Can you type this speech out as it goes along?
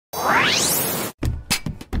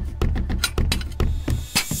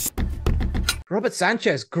Robert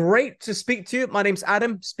Sanchez, great to speak to you. My name's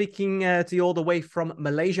Adam, speaking to you all the way from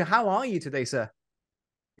Malaysia. How are you today, sir?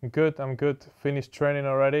 I'm good. Finished training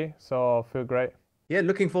already, so I feel great. Yeah,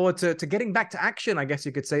 looking forward to getting back to action, I guess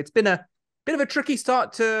you could say. It's been a bit of a tricky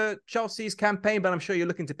start to Chelsea's campaign, but I'm sure you're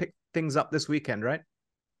looking to pick things up this weekend, right?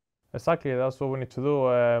 Exactly, that's what we need to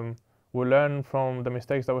do. We learn from the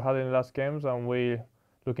mistakes that we had in the last games, and we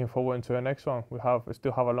looking forward to the next one. We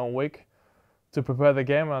still have a long week to prepare the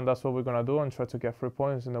game, and that's what we're gonna do and try to get 3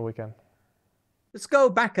 points in the weekend. Let's go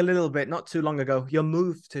back a little bit, not too long ago. Your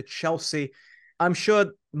move to Chelsea. I'm sure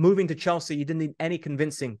moving to Chelsea, you didn't need any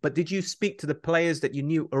convincing, but did you speak to the players that you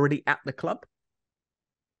knew already at the club?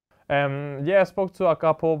 Yeah, I spoke to a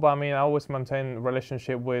couple, but I mean, I always maintain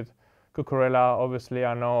relationship with Cucurella. Obviously,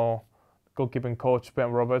 I know goalkeeping coach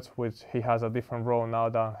Ben Roberts, which he has a different role now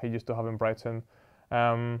than he used to have in Brighton.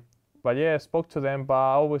 Um, but yeah, I spoke to them, but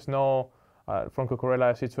I always know from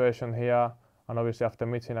Cucurella's situation here, and obviously after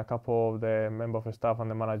meeting a couple of the member of the staff and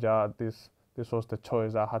the manager, this was the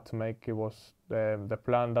choice I had to make. It was the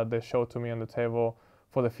plan that they showed to me on the table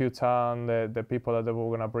for the future and the people that they were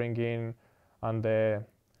gonna bring in, and the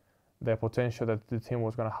potential that the team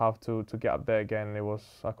was gonna have to get up there again.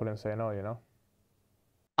 I couldn't say no, you know.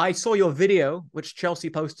 I saw your video, which Chelsea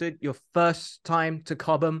posted, your first time to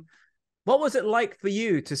Cobham. What was it like for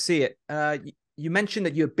you to see it? You mentioned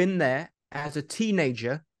that you had been there as a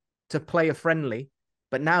teenager to play a friendly,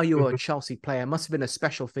 but now you're a Chelsea player. It must have been a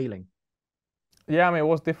special feeling. Yeah, I mean, it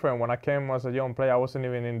was different. When I came as a young player, I wasn't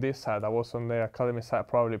even in this side. I was on the academy side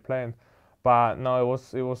probably playing. But no,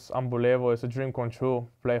 it was unbelievable. It's a dream come true.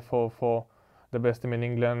 Play for the best team in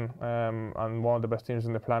England and one of the best teams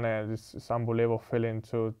on the planet. It's unbelievable feeling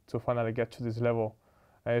to finally get to this level.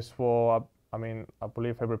 It's for, I mean, I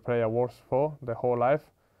believe every player works for their whole life.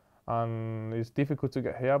 And it's difficult to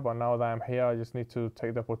get here, but now that I'm here, I just need to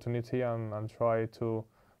take the opportunity and try to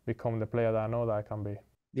become the player that I know that I can be.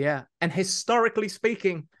 Yeah. And historically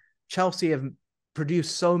speaking, Chelsea have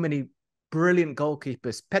produced so many brilliant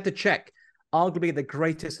goalkeepers. Petr Cech, arguably the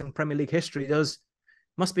greatest in Premier League history,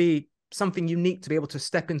 must be something unique to be able to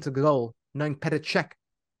step into goal, knowing Petr Cech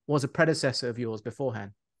was a predecessor of yours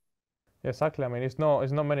beforehand. Yeah, exactly. I mean, it's not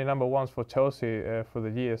many number ones for Chelsea for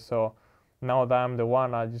the years. So now that I'm the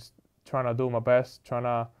one, I just trying to do my best, trying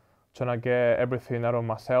to get everything out of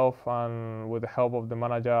myself, and with the help of the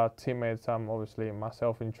manager, teammates, obviously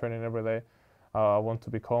myself in training every day. I want to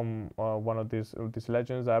become one of these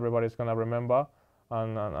legends that everybody's gonna remember,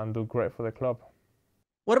 and do great for the club.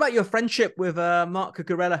 What about your friendship with Marc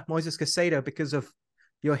Cucurella, Moises Caicedo, because of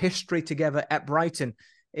your history together at Brighton?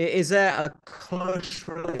 Is there a close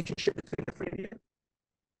relationship between the three of you?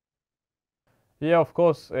 Yeah, of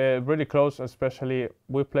course, really close. Especially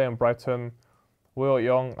we play in Brighton. We're all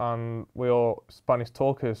young and we're all Spanish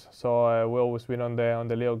talkers, so we always been on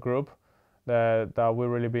the little group that we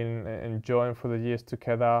really been enjoying for the years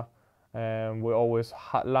together. And we always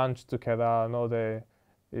had lunch together. I know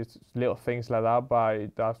it's little things like that,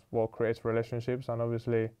 but that's what creates relationships. And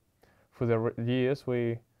obviously, for the years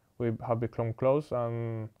we have become close,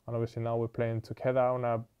 and obviously now we're playing together on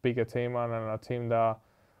a bigger team and on a team that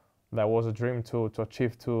was a dream to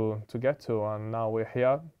achieve to get to, and now we're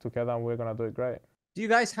here together and we're gonna do it great. Do you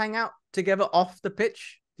guys hang out together off the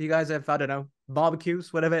pitch? Do you guys have, I don't know,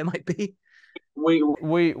 barbecues, whatever it might be?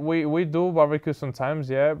 We do barbecue sometimes,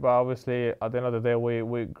 yeah, but obviously at the end of the day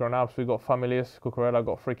we grown ups, we got families. Cucurella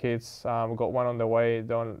got 3 kids. We got one on the way,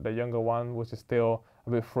 the younger one, which is still a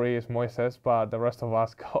bit free, is Moises, but the rest of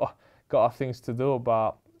us got our things to do.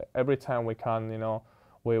 But every time we can,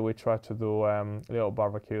 we try to do little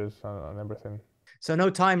barbecues and everything. So no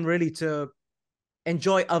time really to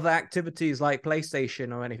enjoy other activities like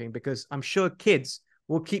PlayStation or anything, because I'm sure kids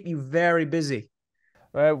will keep you very busy.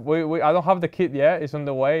 I don't have the kit yet. It's on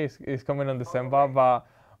the way. It's coming in December,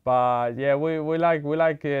 but yeah, we like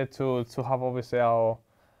to have obviously our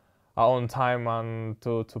own time and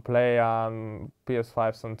to play and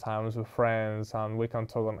PS5 sometimes with friends, and we can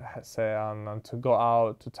talk on the headset and to go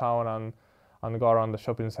out to town and go around the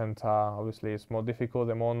shopping center. Obviously, it's more difficult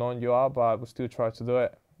the more known you are, but we still try to do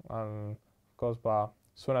it. And of course, but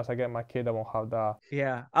as soon as I get my kid, I won't have that.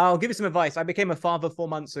 Yeah, I'll give you some advice. I became a father 4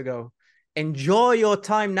 months ago. Enjoy your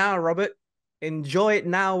time now, Robert. Enjoy it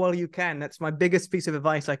now while you can. That's my biggest piece of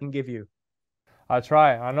advice I can give you. I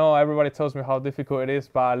try. I know everybody tells me how difficult it is,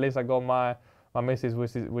 but at least I got my missus,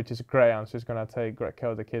 which is great, and she's gonna take great care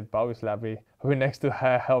of the kid. But obviously, I'll be next to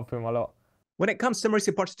her, help him a lot. When it comes to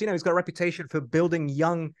Mauricio Pochettino, he's got a reputation for building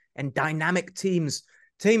young and dynamic teams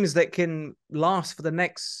that can last for the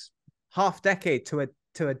next half decade to a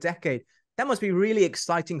to a decade. That must be really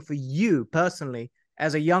exciting for you personally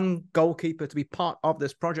as a young goalkeeper to be part of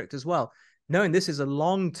this project as well, knowing this is a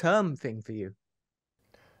long-term thing for you.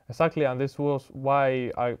 Exactly, and this was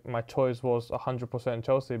why my choice was 100%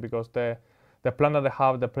 Chelsea, because the plan that they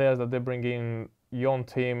have, the players that they bring in, young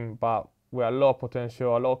team, but with a lot of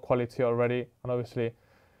potential, a lot of quality already, and obviously,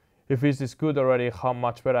 if it's this good already, how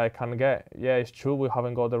much better I can get. Yeah, it's true we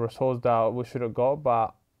haven't got the results that we should have got,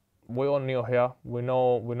 but we all new here. We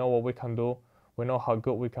know what we can do. We know how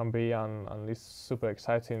good we can be, and it's super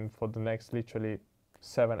exciting for the next literally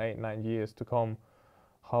 7, 8, 9 years to come.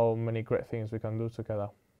 How many great things we can do together.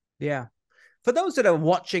 Yeah. For those that are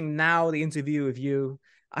watching now, the interview with you,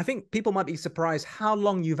 I think people might be surprised how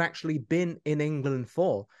long you've actually been in England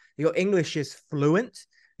for. Your English is fluent.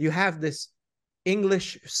 You have this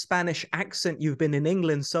English Spanish accent. You've been in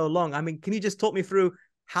England so long. I mean, can you just talk me through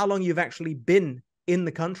how long you've actually been in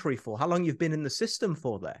the country for? How long you've been in the system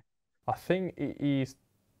for there? I think it is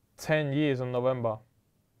 10 years in November.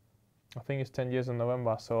 I think it's 10 years in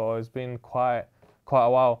November. So it's been quite a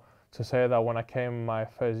while. To say that when I came my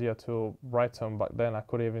first year to Brighton, back then I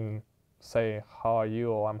couldn't even say how are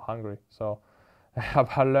you or I'm hungry. So I've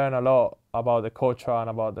learned a lot about the culture and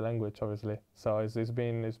about the language, obviously. So it's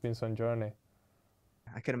been some journey.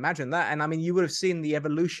 I can imagine that, and I mean, you would have seen the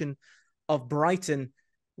evolution of Brighton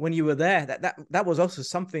when you were there. That was also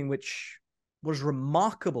something which was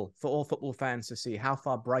remarkable for all football fans to see how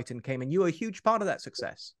far Brighton came, and you were a huge part of that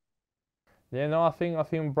success. Yeah, no, I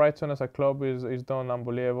think Brighton as a club is done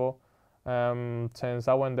unbelievable. Since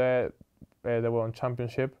I went there, they were on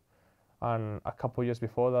Championship, and a couple of years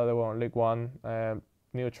before that they were on League One.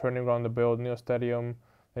 New training ground to build, new stadium.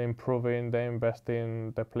 They're improving, they're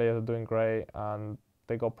investing. The players are doing great, and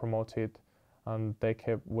they got promoted, and they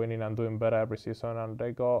kept winning and doing better every season, and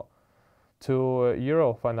they got to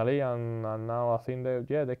Euro finally, and now I think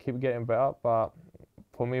they keep getting better. But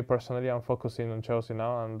for me personally, I'm focusing on Chelsea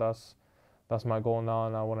now, and that's my goal now,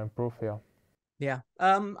 and I want to improve here. Yeah.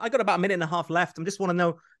 I got about a minute and a half left. I just want to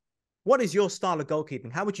know, what is your style of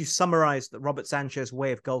goalkeeping? How would you summarize the Robert Sanchez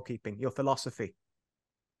way of goalkeeping, your philosophy?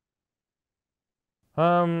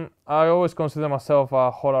 I always consider myself a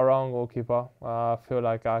all-around goalkeeper. I feel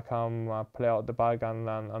like I can play out the back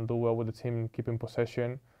and do well with the team, keeping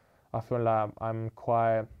possession. I feel like I'm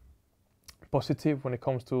quite positive when it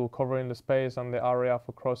comes to covering the space and the area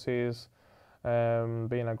for crosses,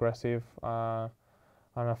 being aggressive, and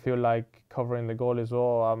I feel like covering the goal as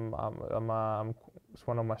well. It's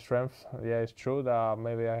one of my strengths. Yeah, it's true that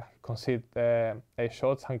maybe I concede 8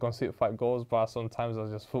 shots and concede 5 goals, but sometimes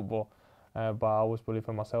that's just football. But I always believe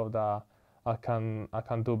in myself that I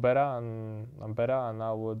can do better, and I'm better, and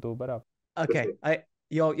I will do better. Okay,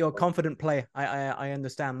 you're a confident player. I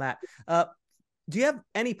understand that. Do you have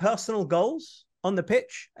any personal goals on the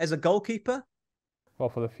pitch as a goalkeeper? Well,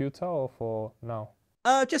 for the future or for now?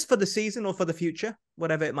 Just for the season or for the future,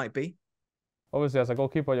 whatever it might be. Obviously, as a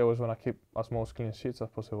goalkeeper, you always want to keep as most clean sheets as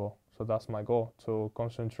possible. So that's my goal, to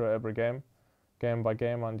concentrate every game by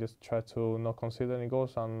game, and just try to not concede any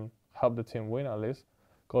goals and help the team win at least.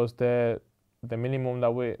 Because the minimum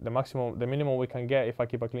we can get if I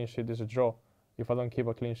keep a clean sheet is a draw. If I don't keep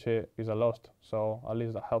a clean sheet, is a loss. So at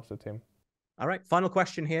least that helps the team. All right, final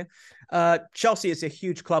question here. Chelsea is a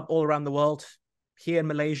huge club all around the world. Here in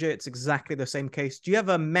Malaysia, it's exactly the same case. Do you have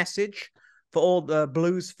a message for all the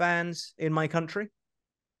Blues fans in my country?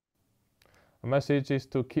 The message is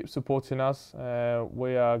to keep supporting us.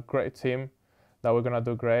 We are a great team, that we're going to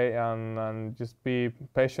do great, and just be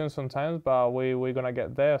patient sometimes, but we're going to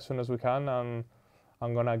get there as soon as we can, and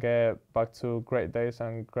I'm going to get back to great days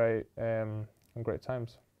and great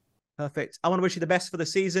times. Perfect. I want to wish you the best for the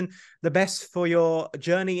season, the best for your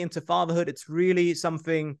journey into fatherhood. It's really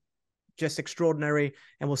something just extraordinary,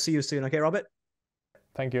 and we'll see you soon. Okay, Robert?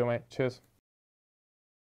 Thank you, mate. Cheers.